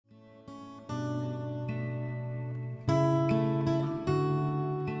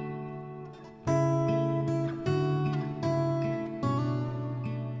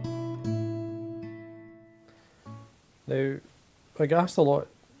Now, I get asked a lot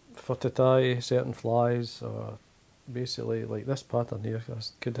for to tie certain flies, or basically like this pattern here.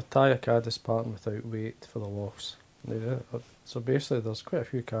 Could I tie a caddis pattern without weight for the loss? Now, so basically there's quite a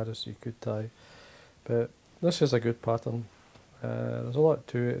few caddis you could tie, but this is a good pattern. There's a lot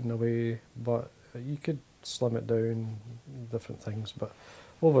to it in a way, but you could slim it down, different things, but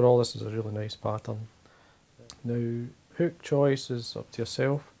overall this is a really nice pattern. Now, hook choice is up to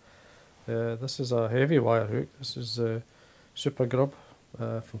yourself. This is a heavy wire hook. This is Super Grub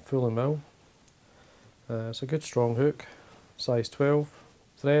from Full&Mill. It's a good strong hook, size 12.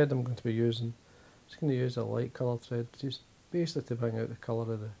 Thread I'm going to be using, just going to use a light colour thread, just basically to bring out the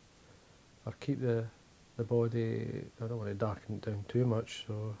colour of the, or keep the body. I don't want to darken it down too much,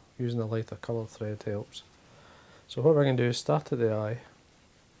 so using a lighter colour thread helps. So what we're going to do is start at the eye,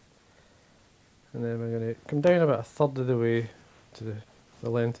 and then we're going to come down about a third of the way to the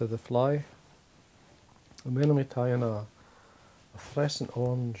length of the fly, and then I'm going to tie in a fluorescent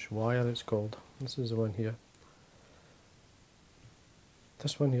orange wire, it's called. This is the one here.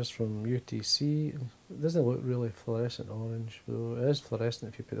 This one here is from UTC. It doesn't look really fluorescent orange, though it is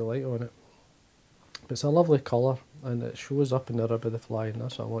fluorescent if you put the light on it. But it's a lovely colour, and it shows up in the rib of the fly, and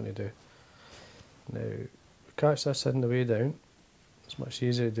that's what I want to do. Now, catch this in the way down. It's much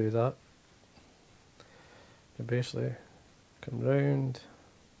easier to do that. You basically come round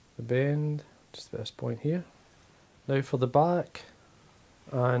the bend, just at this point here. Now for the back,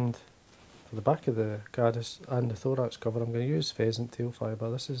 and for the back of the caddis and the thorax cover, I'm going to use pheasant tail fibre.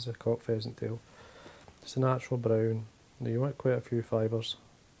 This is the cock pheasant tail. It's a natural brown. Now you want quite a few fibres.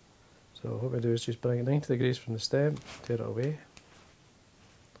 So what we do is just bring it 90 degrees from the stem, tear it away.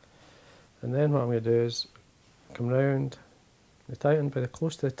 And then what I'm going to do is come round, we tie it in by the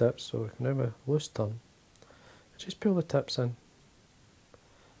close to the tips, so we come down with a loose turn. Just pull the tips in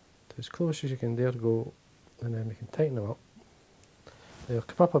to as close as you can dare go, and then we can tighten them up. They'll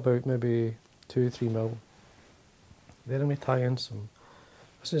come up about maybe 2-3 mil. Then we tie in some,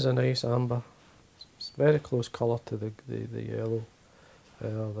 this is a nice amber, it's very close colour to the yellow,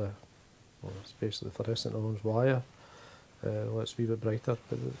 well, it's basically the fluorescent orange wire. Let's be a bit brighter,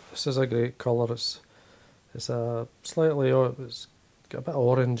 but this is a great colour. It's a slightly, it's got a bit of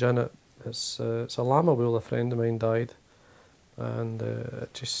orange in it. It's a llama wool a friend of mine dyed, and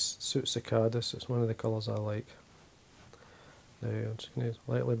it just suits the caddis. It's one of the colours I like. Now I'm just going to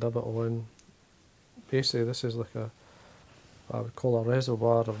lightly dab it on. Basically this is like I would call a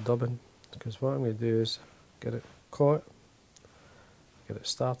reservoir of dubbing, because what I'm going to do is get it caught, get it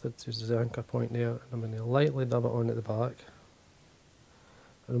started, use the anchor point there, and I'm going to lightly dab it on at the back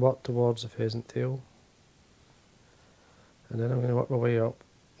and work towards the pheasant tail, and then I'm going to work my way up,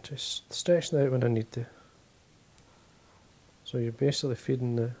 just stretching out when I need to. So you're basically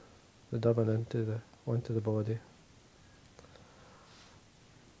feeding the dubbing onto the body.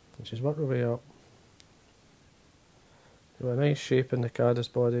 And just work our way up. You've got a nice shape in the caddis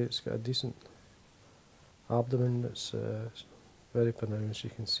body. It's got a decent abdomen. It's very pronounced, you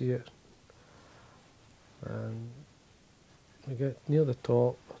can see it. And we get near the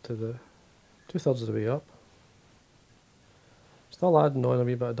top to the 2/3 of the way up. Still adding on a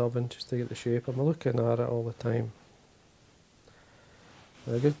wee bit of dubbing just to get the shape. I'm looking at it all the time.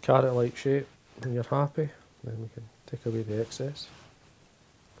 A good carrot-like shape. When you're happy, then we can take away the excess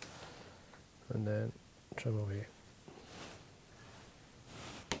and then trim away.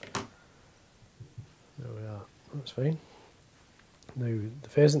 There we are, that's fine. Now the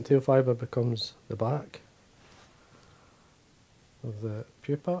pheasant tail fibre becomes the back of the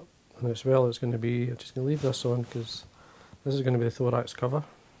pupa, and as well it's going to be, I'm just going to leave this on because this is going to be the thorax cover.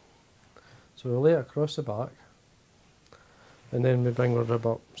 So we'll lay it across the back, and then we bring our rib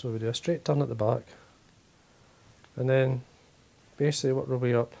up. So we do a straight turn at the back, and then basically work our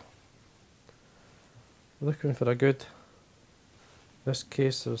way up. We're looking for a good, in this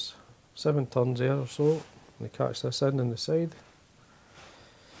case there's 7 turns there or so, and you catch this in on the side,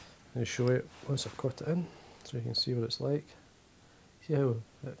 and show it once I've cut it in, so you can see what it's like. See how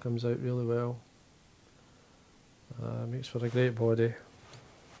it comes out really well. Makes for a great body.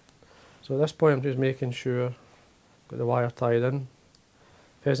 So at this point I'm just making sure got the wire tied in.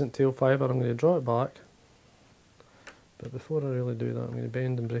 Pheasant tail fibre, I'm going to draw it back, but before I really do that I'm going to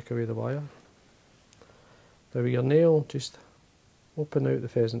bend and break away the wire. Now with your nail, just open out the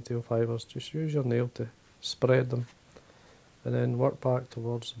pheasant tail fibres, just use your nail to spread them, and then work back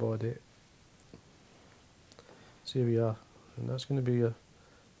towards the body. See where we are, and that's going to be your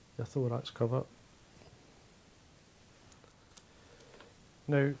thorax cover.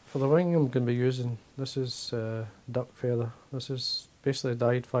 Now for the wing I'm going to be using, this is duck feather. This is basically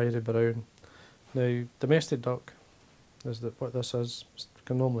dyed fiery brown. Now domestic duck, is that what this is,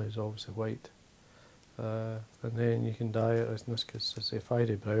 normally is obviously white. And then you can dye it, as in this case, I say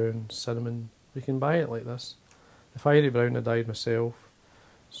fiery brown, cinnamon. You can buy it like this. The fiery brown I dyed myself.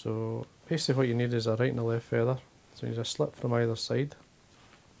 So basically what you need is a right and a left feather. So you need a slip from either side,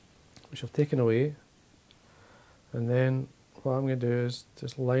 which I've taken away. And then what I'm going to do is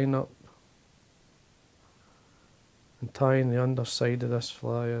just line up and tie in the underside of this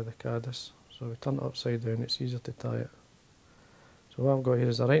fly of the caddis. So we turn it upside down, it's easier to tie it. So what I've got here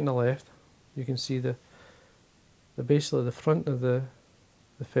is a right and a left. You can see the basically the front of the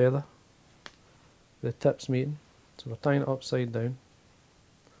feather, the tips meeting. So we're tying it upside down.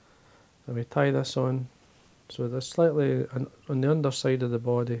 And we tie this on, so that's slightly on the underside of the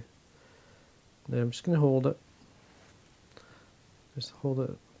body. Now I'm just going to hold it. Just hold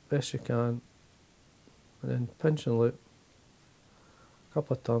it best you can. And then pinch and loop. A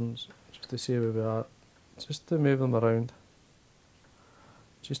couple of turns, just to see where we are. Just to move them around.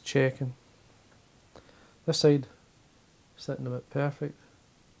 Just checking. This side sitting about perfect.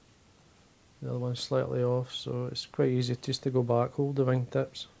 The other one's slightly off, so it's quite easy just to go back, hold the wing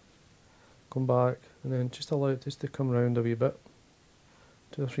tips, come back, and then just allow it just to come round a wee bit.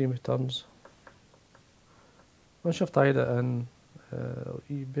 2 or 3 more turns. Once you've tied it in,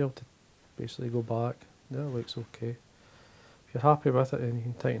 you'll be able to basically go back. That looks okay. If you're happy with it, then you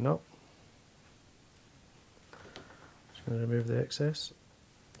can tighten up. Just going to remove the excess.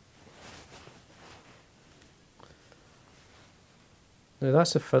 Now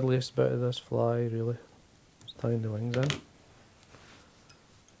that's the fiddliest bit of this fly really, just tying the wings in.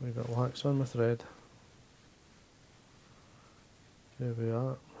 We've got wax on my thread. There we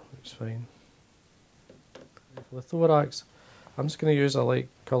are, looks fine. For the thorax, I'm just going to use a light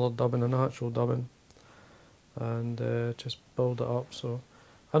coloured dubbing, a natural dubbing, and just build it up. So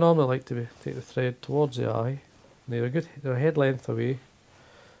I normally like to take the thread towards the eye. They're a head length away.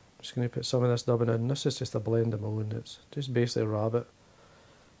 I'm just going to put some of this dubbing in. This is just a blend of moon. It's just basically a rabbit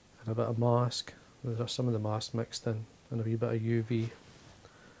and a bit of mask. There's some of the mask mixed in and a wee bit of UV.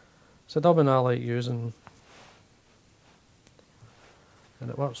 It's a dubbing I like using, and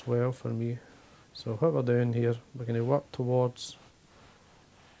it works well for me. So what we're doing here, we're going to work towards,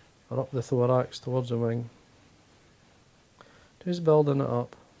 or up the thorax towards the wing. Just building it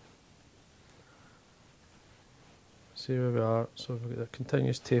up. See where we are, so we've got a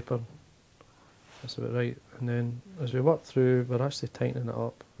continuous taper. That's about right. And then as we work through, we're actually tightening it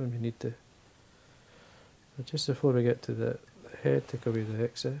up when we need to. But just before we get to the head, take away the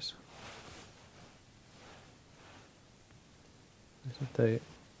excess. Nice and tight.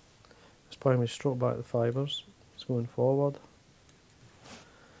 This point we stroke back the fibres. It's going forward.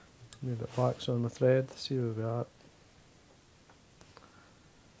 Move it wax on my thread, see where we are.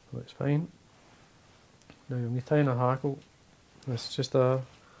 Looks fine. Now when we tie in a hackle, it's just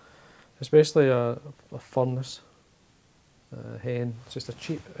it's basically a furnace hen. It's just a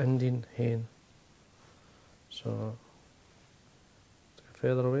cheap Indian hen. So take a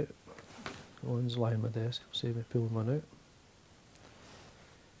feather away. One's lying on my desk. See me pulling one out.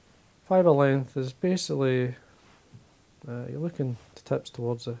 Fibre length is basically you're looking the tips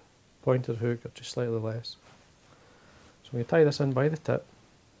towards the pointed hook or just slightly less. So when you tie this in by the tip,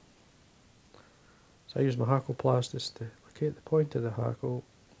 so I use my hackle plasters to locate the point of the hackle,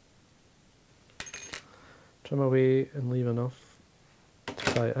 trim away and leave enough to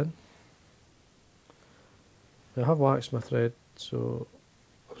tie it in. Now I have waxed my thread, so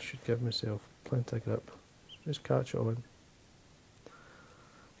I should give myself plenty of grip. Just catch it on.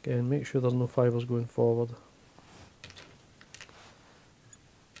 Again, make sure there's no fibres going forward.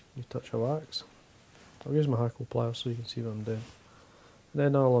 You touch a wax. I'll use my hackle pliers so you can see what I'm doing. And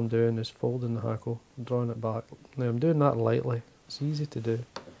then all I'm doing is folding the hackle and drawing it back. Now I'm doing that lightly. It's easy to do.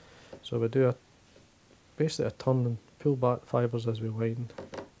 So we do basically a turn and pull back the fibres as we wind.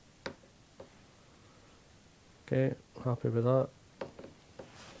 Okay, happy with that.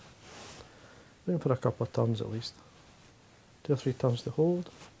 Looking for a couple of turns at least. 2 or 3 turns to hold.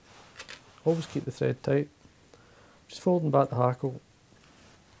 Always keep the thread tight. Just folding back the hackle.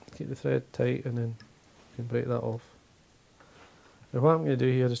 Keep the thread tight and then you can break that off. Now what I'm going to do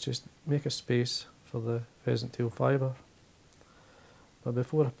here is just make a space for the pheasant tail fibre. But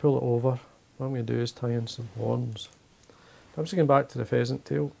before I pull it over, what I'm going to do is tie in some horns. I'm just going back to the pheasant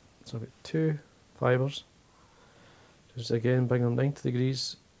tail. So I've got 2 fibres. Just again bring them 90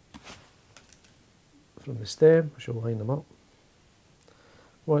 degrees from the stem, which will line them up.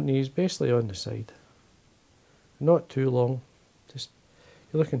 Want these basically on the side. Not too long, just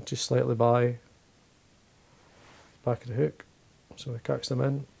you're looking just slightly by back of the hook. So we catch them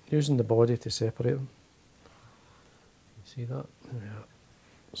in, using the body to separate them. See that? Yeah.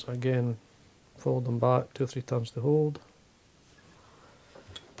 So again, fold them back 2 or 3 turns to hold,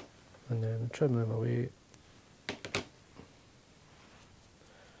 and then trim them away.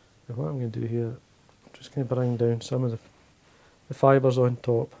 Now what I'm going to do here, I'm just going to bring down some of the fibres on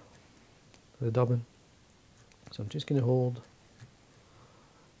top of the dubbing. So I'm just going to hold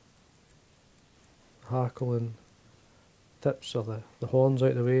the hackle and tips of the horns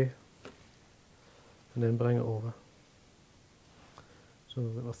out of the way, and then bring it over. So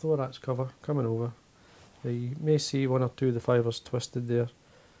we've got the thorax cover coming over. Now you may see 1 or 2 of the fibres twisted there,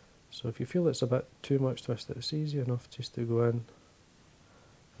 so if you feel it's a bit too much twisted, it's easy enough just to go in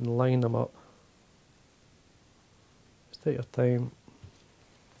and line them up. Just take your time.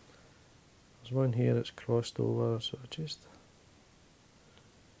 There's one here that's crossed over, so just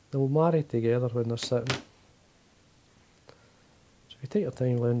they'll marry together when they're sitting. So if you take your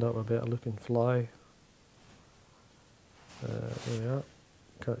time, you'll end up with a better looking fly. There we are.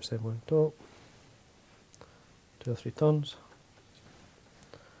 Catch them on top. 2 or 3 turns.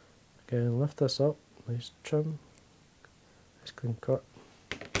 Again, lift this up, nice trim, nice clean cut.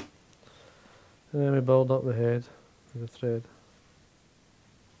 And then we build up the head with the thread.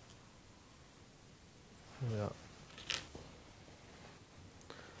 There we are.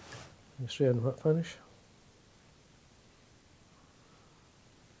 Straight and whip finish.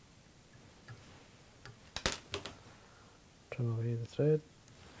 Trim away the thread.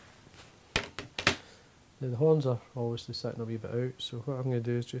 Now the horns are obviously sitting a wee bit out, so what I'm going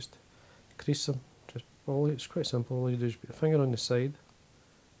to do is just crease them. It's quite simple. All you do is put your finger on the side.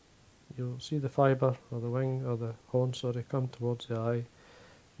 You'll see the fibre or the wing or the horn, sorry, come towards the eye.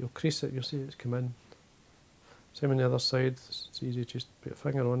 You'll crease it, you'll see it's come in. Same on the other side, it's easy, just put your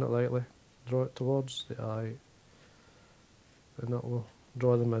finger on it lightly, draw it towards the eye, and that will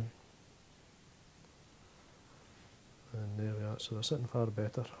draw them in. And there we are, so they're sitting far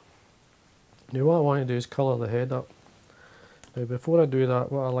better. Now what I want to do is colour the head up. Now before I do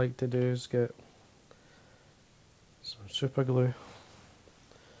that, what I like to do is get some super glue.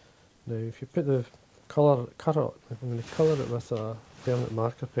 Now if you put the colour, I'm going to colour it with a permanent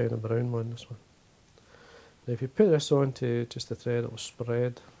marker pen, a brown one, this one. Now if you put this onto just the thread, it will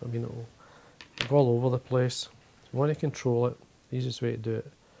spread. I mean, it will go all over the place. If you want to control it, the easiest way to do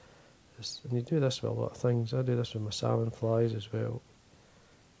it is, and you do this with a lot of things, I do this with my salmon flies as well.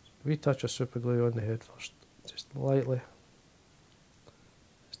 A wee touch of super glue on the head first, just lightly.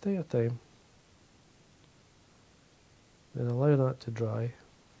 Just take your time. Then allow that to dry.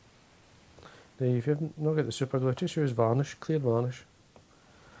 Now if you've not got the super glue, just use varnish, clear varnish.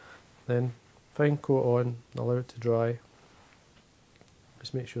 Then fine coat on, allow it to dry.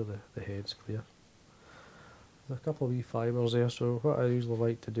 Just make sure the head's clear. There's a couple of wee fibres there, so what I usually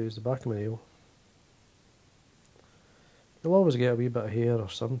like to do is the back of my nail. You'll always get a wee bit of hair or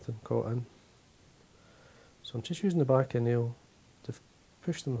something caught in. So I'm just using the back of the nail to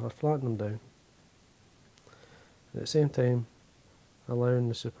push them or flatten them down. At the same time, allowing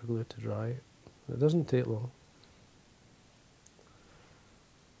the super glue to dry. It doesn't take long.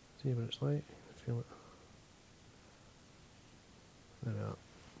 See what it's like, feel it. There we are.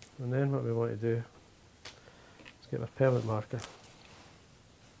 And then what we want to do is get my permanent marker.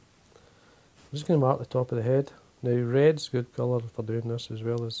 I'm just going to mark the top of the head. Now red's good colour for doing this as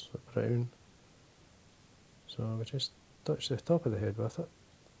well as brown. So we just touch the top of the head with it.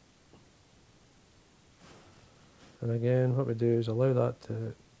 And again what we do is allow that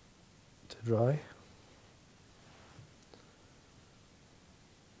to dry.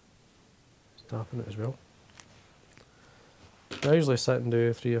 Just tapping it as well. I usually sit and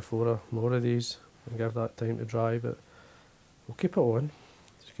do 3 or 4 more of these and give that time to dry, but we'll keep it on.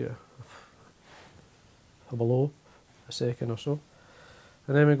 Just get a below a second or so.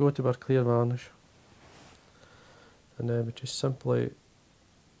 And then we go to our clear varnish. And then we just simply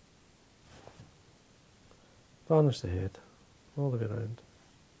varnish the head all the way around.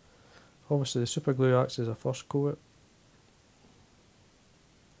 Obviously the super glue acts as a first coat.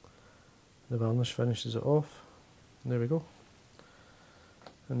 The varnish finishes it off. And there we go.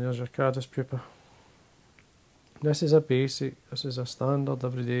 And there's your Caddis Pupa. This is a basic, this is a standard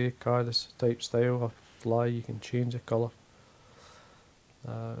everyday Caddis type style of fly. You can change the colour.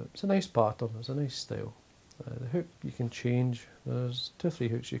 It's a nice pattern, it's a nice style. The hook you can change. There's 2 or 3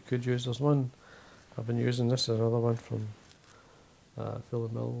 hooks you could use. There's one I've been using, this is another one from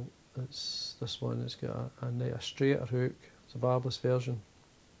Mill. It's this one, it's got a straighter hook. It's a barbless version.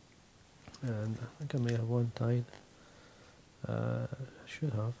 And I think I may have one tied. I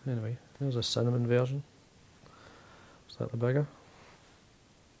should have. Anyway, there's a cinnamon version. Slightly bigger.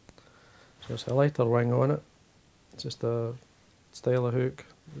 So it's a lighter wing on it. It's just a style of hook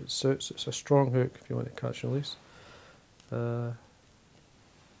that suits. It's a strong hook if you want to catch and release.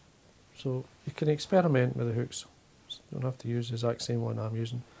 So you can experiment with the hooks. You don't have to use the exact same one I'm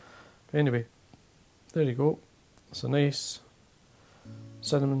using. But anyway, there you go. It's a nice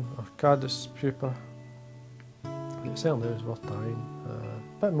cinnamon or Caddis Pupa. It certainly is worth tying.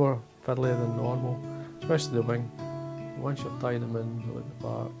 A bit more fiddly than normal, especially the wing. Once you've tied them in, look at the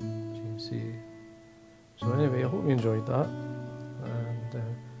back, as you can see. So anyway, I hope you enjoyed that. And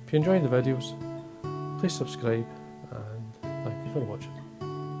if you enjoyed the videos, please subscribe, and thank you for watching.